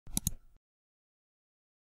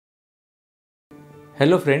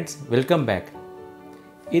Hello friends, welcome back.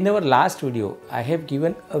 In our last video, I have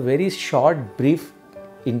given a very short brief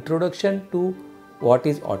introduction to what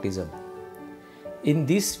is autism. In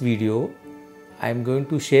this video, I am going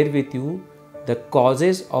to share with you the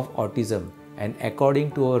causes of autism and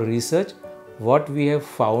according to our research, what we have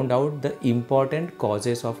found out the important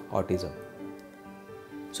causes of autism.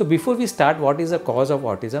 So before we start what is the cause of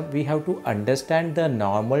autism, we have to understand the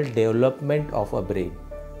normal development of a brain.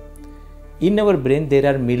 In our brain,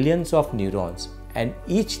 there are millions of neurons and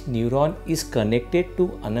each neuron is connected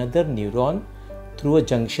to another neuron through a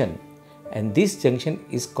junction, and this junction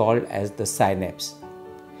is called as the synapse.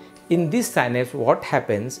 In this synapse, what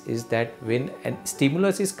happens is that when a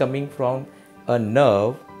stimulus is coming from a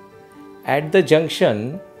nerve, at the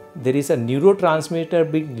junction there is a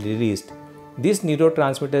neurotransmitter being released. This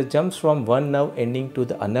neurotransmitter jumps from one nerve ending to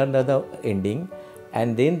the another ending,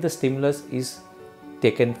 and then the stimulus is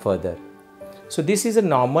taken further. So this is a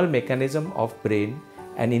normal mechanism of brain,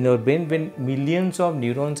 and in our brain when millions of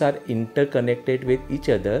neurons are interconnected with each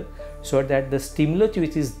other, so that the stimulus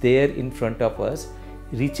which is there in front of us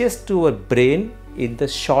reaches to our brain in the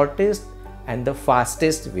shortest and the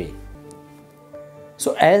fastest way.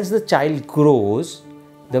 So as the child grows,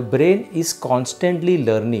 the brain is constantly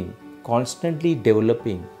learning, constantly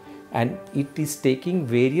developing, and it is taking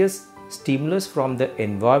various stimulus from the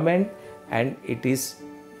environment and it is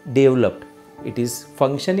developed. It is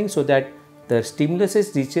functioning so that the stimulus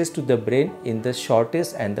reaches to the brain in the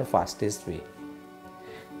shortest and the fastest way.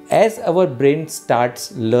 As our brain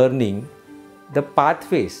starts learning, the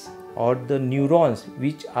pathways or the neurons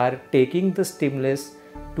which are taking the stimulus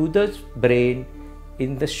to the brain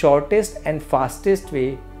in the shortest and fastest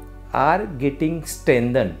way are getting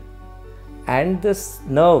strengthened, and the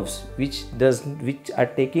nerves which are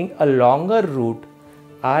taking a longer route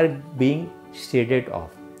are being shaded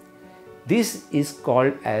off. This is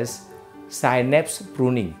called as synapse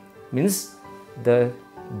pruning, means the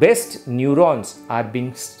best neurons are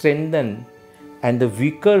being strengthened and the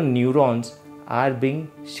weaker neurons are being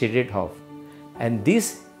shaded off. And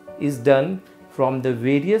this is done from the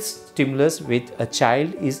various stimulus which a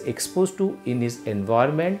child is exposed to in his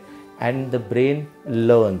environment and the brain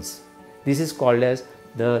learns. This is called as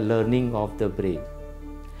the learning of the brain.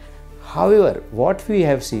 However, what we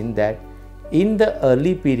have seen that in the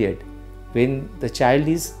early period, when the child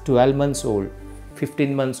is 12 months old,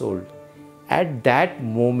 15 months old, at that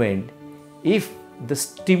moment, if the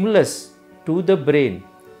stimulus to the brain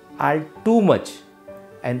are too much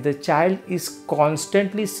and the child is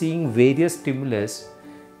constantly seeing various stimulus,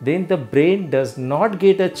 then the brain does not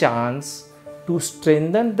get a chance to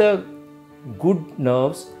strengthen the good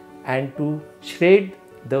nerves and to shred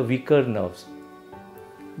the weaker nerves.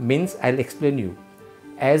 Means, I'll explain you.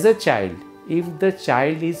 As a child, if the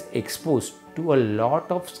child is exposed to a lot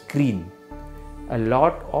of screen, a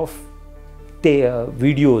lot of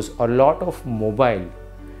videos or lot of mobile,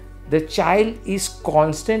 the child is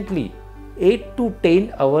constantly 8 to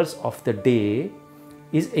 10 hours of the day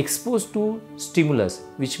is exposed to stimulus,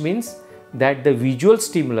 which means that the visual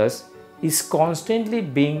stimulus is constantly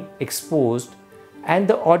being exposed, and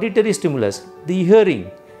the auditory stimulus, the hearing,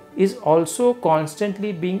 is also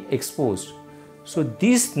constantly being exposed. So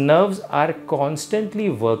these nerves are constantly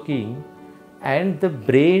working and the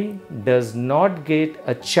brain does not get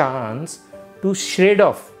a chance to shred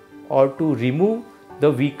off or to remove the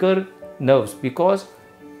weaker nerves, because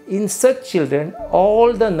in such children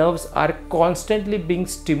all the nerves are constantly being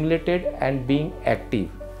stimulated and being active.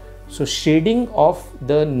 So shading of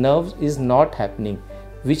the nerves is not happening,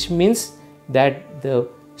 which means that the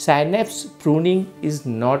synapse pruning is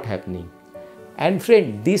not happening. And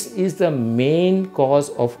friend, this is the main cause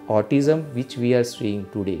of autism which we are seeing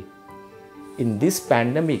today. In this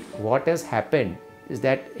pandemic, what has happened is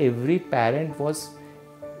that every parent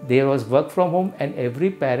there was work from home and every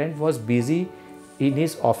parent was busy in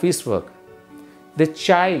his office work. The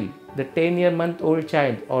child, the 10-month-old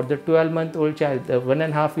child or the 12-month-old child, the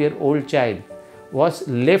 1.5-year-old child was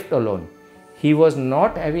left alone. He was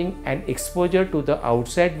not having an exposure to the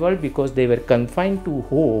outside world because they were confined to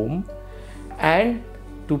home. And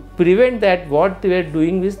to prevent that, what they were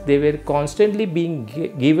doing is they were constantly being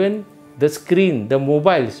given the screen, the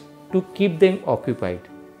mobiles, to keep them occupied.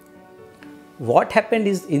 What happened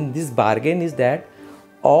is in this bargain is that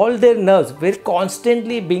all their nerves were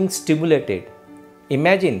constantly being stimulated.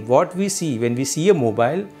 Imagine what we see when we see a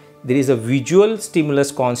mobile, there is a visual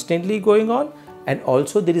stimulus constantly going on, and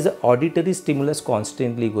also there is an auditory stimulus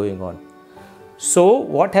constantly going on. So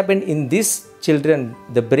what happened in these children,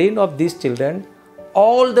 the brain of these children,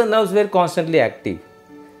 all the nerves were constantly active.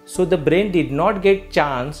 So the brain did not get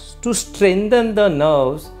chance to strengthen the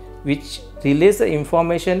nerves which relays the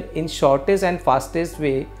information in shortest and fastest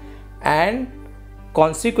way, and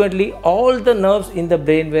consequently all the nerves in the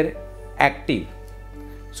brain were active.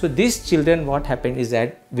 So these children, what happened is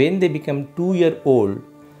that when they become 2 years old,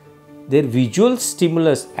 their visual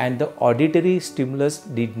stimulus and the auditory stimulus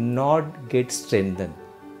did not get strengthened.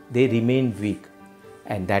 They remained weak,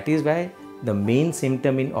 and that is why the main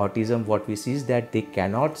symptom in autism what we see is that they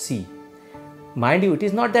cannot see. Mind you, it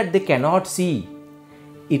is not that they cannot see.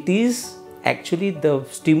 It is actually the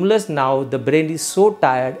stimulus. Now the brain is so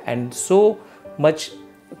tired and so much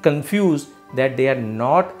confused that they are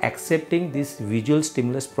not accepting this visual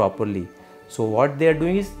stimulus properly. So what they are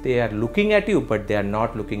doing is they are looking at you, but they are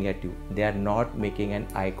not looking at you. They are not making an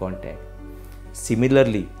eye contact.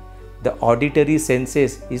 Similarly, the auditory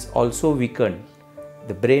senses is also weakened.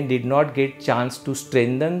 The brain did not get chance to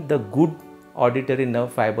strengthen the good auditory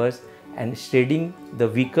nerve fibers and shredding the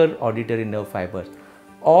weaker auditory nerve fibers.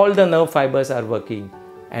 All the nerve fibers are working,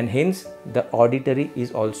 and hence the auditory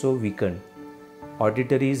is also weakened.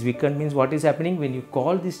 Auditory is weakened means what is happening? When you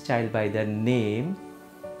call this child by their name,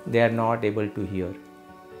 they are not able to hear.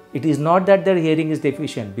 It is not that their hearing is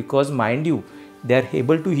deficient, because mind you, they are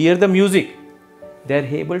able to hear the music. They are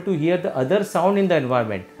able to hear the other sound in the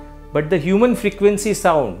environment, but the human frequency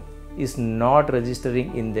sound is not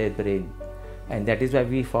registering in their brain. And that is why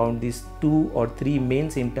we found these 2 or 3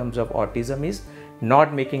 main symptoms of autism is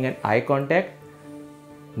not making an eye contact,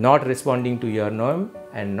 not responding to your name,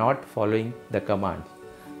 and not following the command.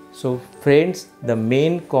 So friends, the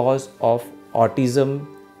main cause of autism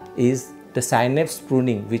is the synapse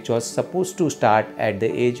pruning, which was supposed to start at the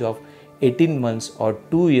age of 18 months or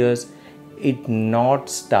 2 years. It not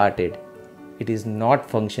started. It is not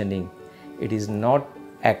functioning. It is not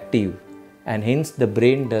active, and hence the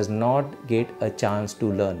brain does not get a chance to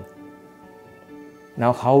learn.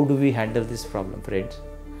 Now how do we handle this problem, friends?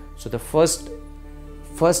 So the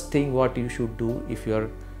first thing what you should do if your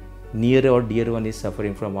near or dear one is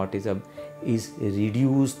suffering from autism is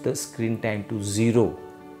reduce the screen time to 0.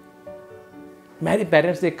 Many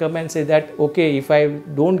parents, they come and say that, okay, if I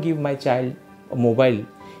don't give my child a mobile,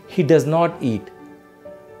 he does not eat.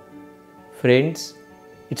 Friends,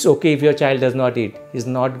 it's okay if your child does not eat. He's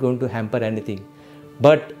not going to hamper anything.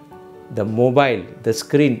 But the mobile, the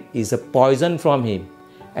screen is a poison from him.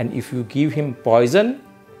 And if you give him poison,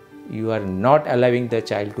 you are not allowing the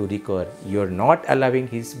child to recover. You are not allowing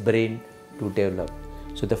his brain to develop.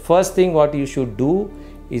 So the first thing what you should do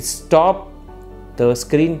is stop the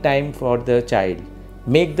screen time for the child.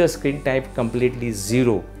 Make the screen time completely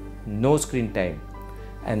 0. No screen time.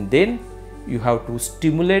 And then you have to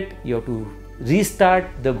stimulate, you have to restart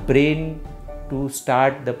the brain to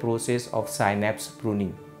start the process of synapse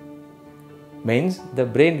pruning. Means the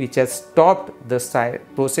brain which has stopped the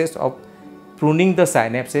process of pruning the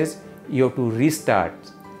synapses, you have to restart.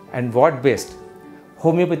 And what best?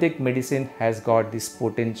 Homeopathic medicine has got this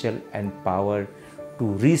potential and power to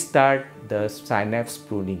restart the synapse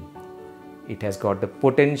pruning. It has got the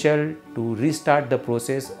potential to restart the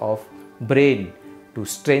process of brain, to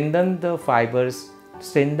strengthen the fibers,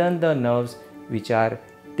 strengthen the nerves which are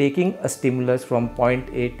taking a stimulus from point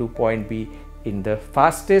A to point B in the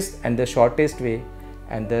fastest and the shortest way,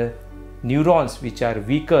 and the neurons which are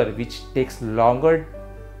weaker, which takes longer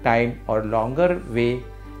time or longer way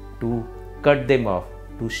to cut them off,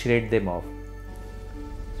 to shred them off.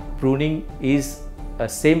 Pruning is a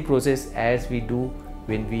same process as we do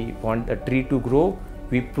when we want a tree to grow.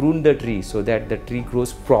 We prune the tree so that the tree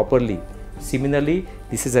grows properly. Similarly,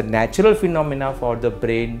 this is a natural phenomena for the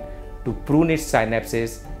brain to prune its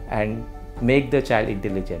synapses and make the child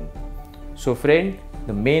intelligent. So friend,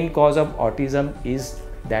 the main cause of autism is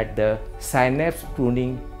that the synapse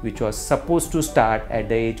pruning, which was supposed to start at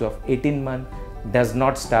the age of 18 months, does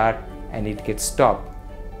not start and it gets stopped.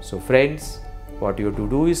 So friends, what you have to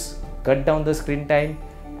do is cut down the screen time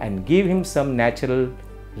and give him some natural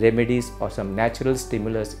remedies or some natural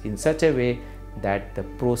stimulus in such a way that the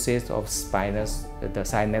process of the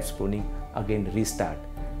synapse pruning again restart.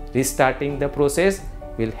 Restarting the process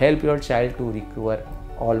will help your child to recover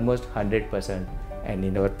almost 100%. And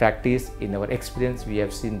in our practice, in our experience, we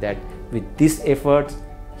have seen that with these efforts,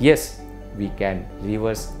 yes, we can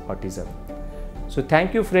reverse autism. So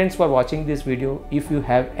thank you friends for watching this video. If you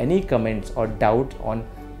have any comments or doubts on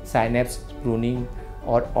synapse pruning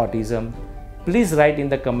or autism, please write in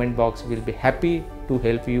the comment box. We'll be happy to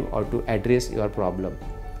help you or to address your problem.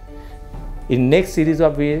 In next series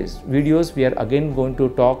of videos, we are again going to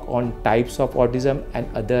talk on types of autism and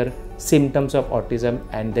other symptoms of autism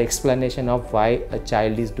and the explanation of why a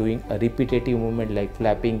child is doing a repetitive movement like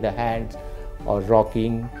flapping the hands or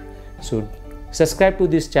rocking, should subscribe to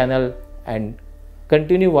this channel and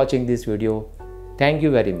continue watching this video. Thank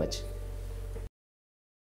you very much.